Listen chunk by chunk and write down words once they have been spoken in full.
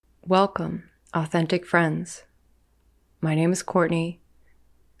Welcome, authentic friends. My name is Courtney,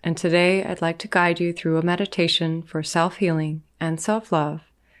 and today I'd like to guide you through a meditation for self-healing and self-love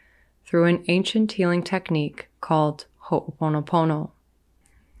through an ancient healing technique called Ho'oponopono.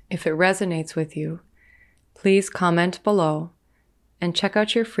 If it resonates with you, please comment below and check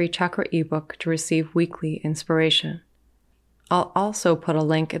out your free chakra ebook to receive weekly inspiration. I'll also put a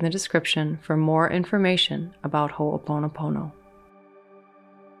link in the description for more information about Ho'oponopono.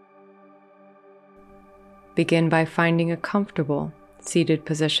 Begin by finding a comfortable seated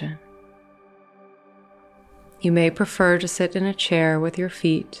position. You may prefer to sit in a chair with your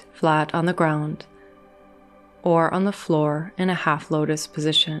feet flat on the ground or on the floor in a half lotus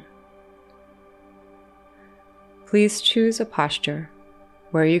position. Please choose a posture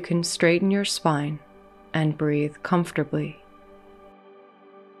where you can straighten your spine and breathe comfortably.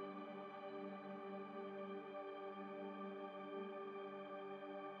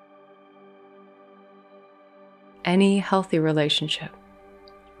 Any healthy relationship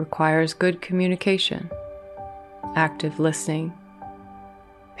requires good communication, active listening,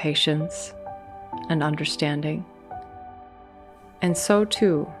 patience, and understanding. And so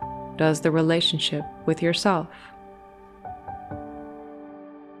too does the relationship with yourself.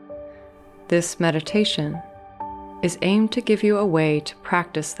 This meditation is aimed to give you a way to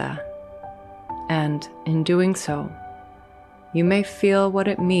practice that, and in doing so, you may feel what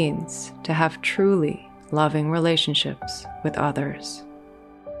it means to have truly loving relationships with others.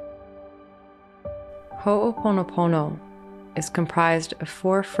 Ho'oponopono is comprised of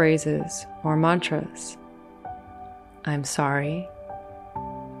 4 phrases or mantras. I'm sorry.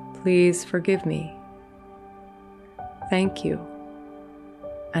 Please forgive me. Thank you.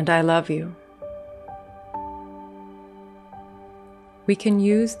 And I love you. We can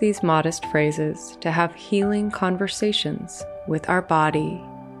use these modest phrases to have healing conversations with our body,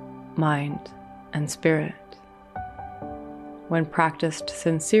 mind, and spirit. When practiced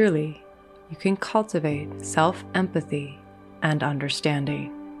sincerely, you can cultivate self-empathy and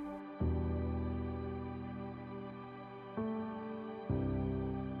understanding.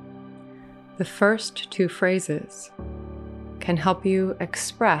 The first 2 phrases can help you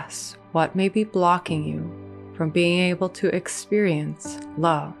express what may be blocking you from being able to experience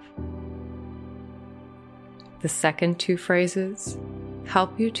love. The second 2 phrases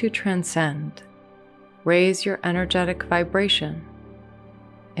help you to transcend, raise your energetic vibration,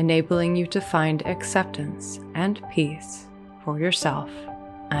 enabling you to find acceptance and peace for yourself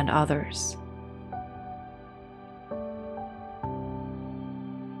and others.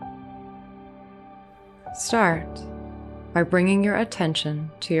 Start by bringing your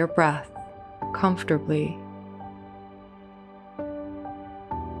attention to your breath comfortably.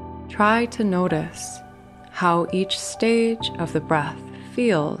 Try to notice how each stage of the breath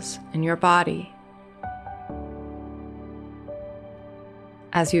feels in your body.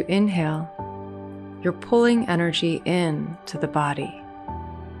 As you inhale, you're pulling energy in to the body.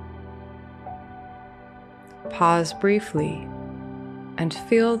 Pause briefly and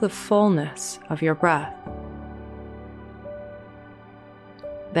feel the fullness of your breath.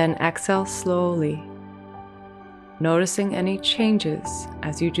 Then exhale slowly, noticing any changes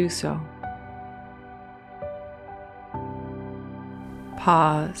as you do so.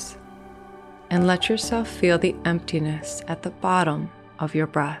 Pause and let yourself feel the emptiness at the bottom of your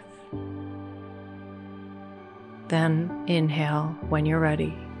breath. Then inhale when you're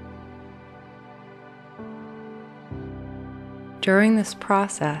ready. During this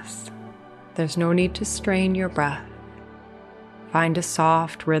process, there's no need to strain your breath. Find a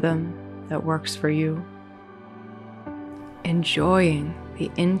soft rhythm that works for you, enjoying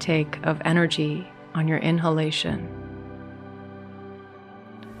the intake of energy on your inhalation,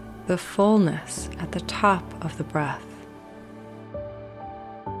 the fullness at the top of the breath,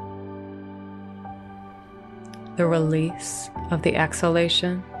 the release of the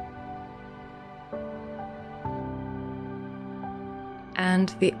exhalation, and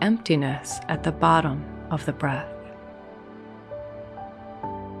the emptiness at the bottom of the breath.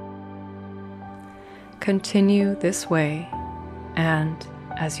 Continue this way, and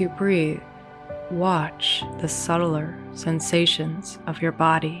as you breathe, watch the subtler sensations of your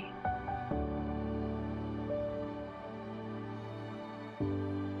body.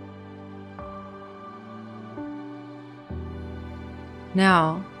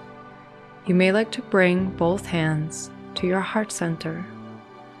 Now, you may like to bring both hands to your heart center.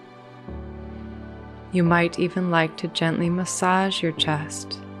 You might even like to gently massage your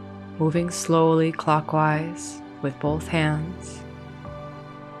chest, moving slowly clockwise with both hands.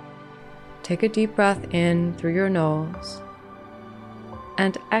 Take a deep breath in through your nose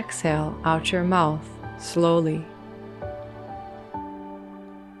and exhale out your mouth slowly.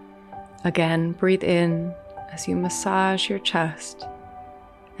 Again, breathe in as you massage your chest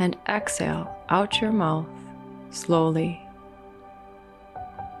and exhale out your mouth slowly.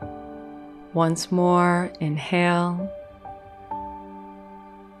 Once more, inhale.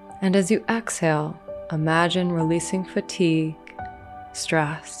 And as you exhale, imagine releasing fatigue,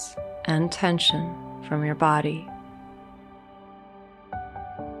 stress, and tension from your body.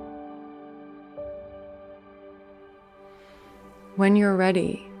 When you're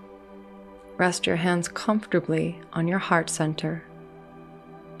ready, rest your hands comfortably on your heart center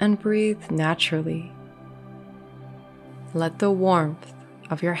and breathe naturally. Let the warmth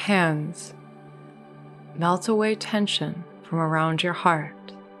of your hands melt away tension from around your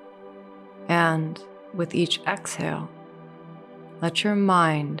heart, and with each exhale, let your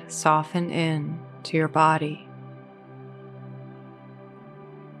mind soften in to your body.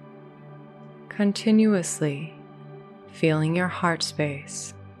 Continuously feeling your heart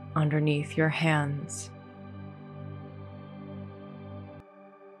space underneath your hands.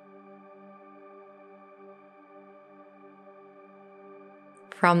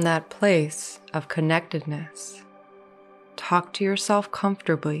 From that place of connectedness, talk to yourself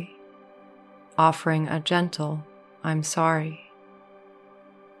comfortably, offering a gentle, "I'm sorry."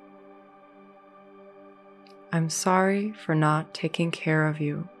 I'm sorry for not taking care of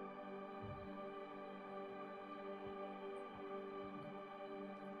you.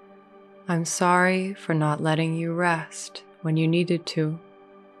 I'm sorry for not letting you rest when you needed to.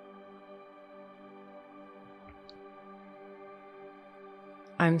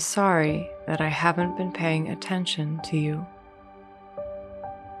 I'm sorry that I haven't been paying attention to you.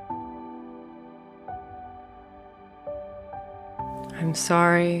 I'm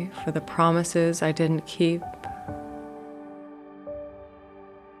sorry for the promises I didn't keep.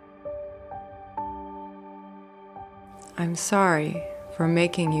 I'm sorry for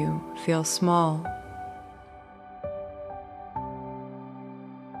making you feel small.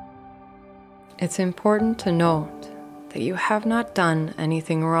 It's important to note that you have not done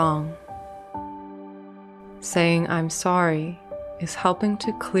anything wrong. Saying "I'm sorry" is helping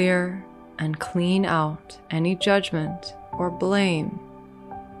to clear and clean out any judgment or blame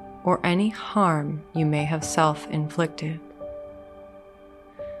or any harm you may have self-inflicted.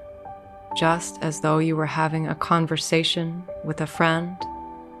 Just as though you were having a conversation with a friend,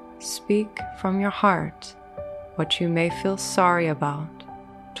 speak from your heart what you may feel sorry about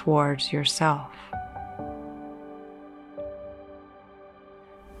towards yourself.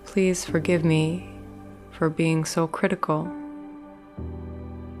 Please forgive me for being so critical.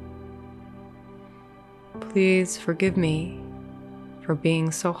 Please forgive me for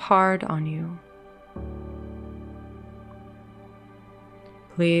being so hard on you.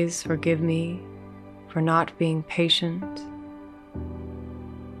 Please forgive me for not being patient.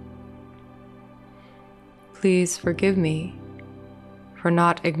 Please forgive me for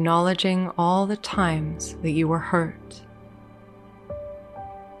not acknowledging all the times that you were hurt.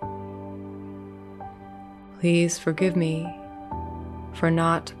 Please forgive me for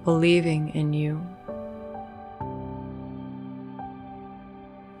not believing in you.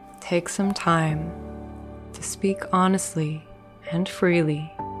 Take some time to speak honestly and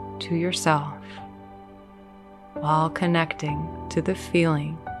freely to yourself while connecting to the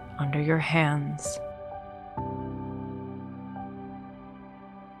feeling under your hands.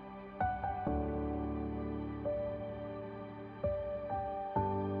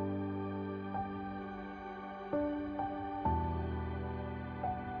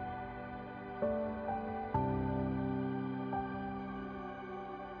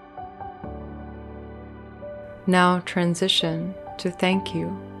 Now transition to thank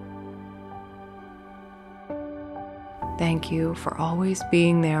you. Thank you for always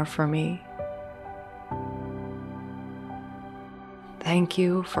being there for me. Thank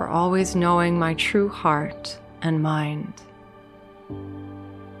you for always knowing my true heart and mind.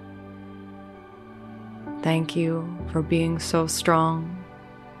 Thank you for being so strong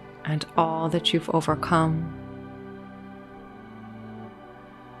and all that you've overcome.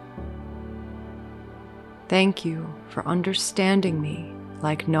 Thank you for understanding me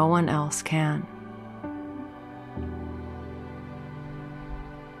like no one else can.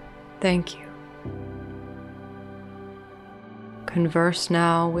 Thank you. Converse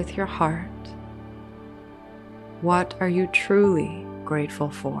now with your heart. What are you truly grateful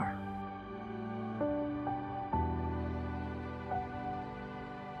for?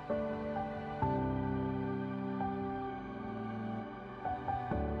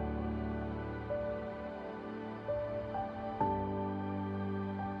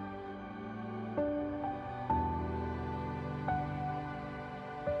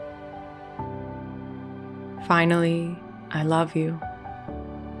 finally, I love you.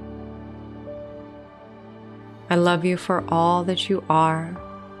 I love you for all that you are,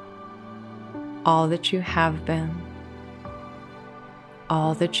 all that you have been,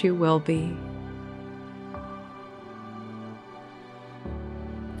 all that you will be.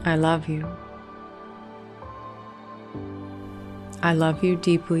 I love you. I love you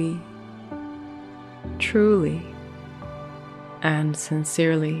deeply, truly, and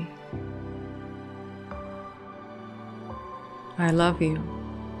sincerely. I love you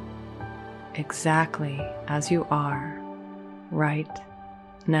exactly as you are right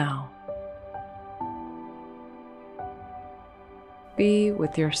now. Be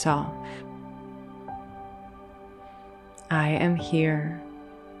with yourself. I am here.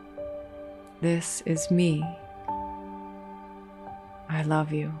 This is me. I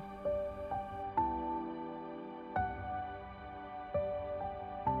love you.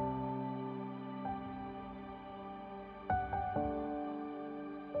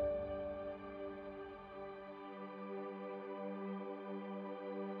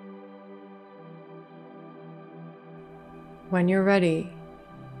 When you're ready,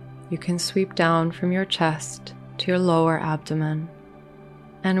 you can sweep down from your chest to your lower abdomen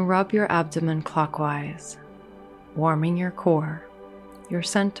and rub your abdomen clockwise, warming your core, your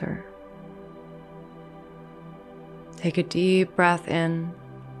center. Take a deep breath in.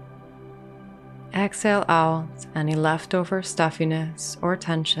 Exhale out any leftover stuffiness or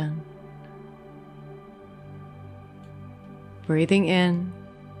tension. Breathing in.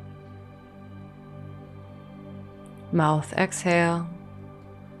 Mouth exhale.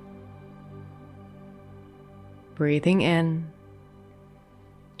 Breathing in.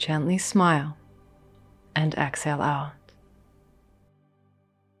 Gently smile and exhale out.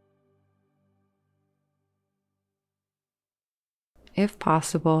 If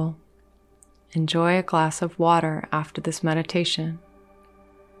possible, enjoy a glass of water after this meditation.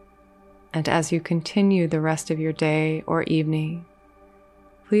 And as you continue the rest of your day or evening,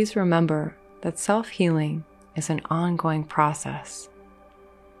 please remember that self-healing is an ongoing process,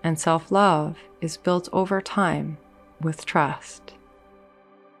 and self-love is built over time with trust.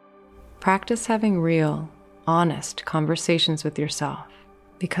 Practice having real, honest conversations with yourself,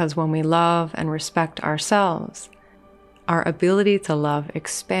 because when we love and respect ourselves, our ability to love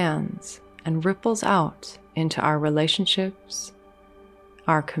expands and ripples out into our relationships,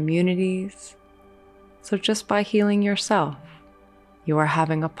 our communities. So just by healing yourself, you are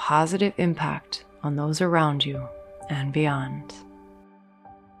having a positive impact on those around you and beyond.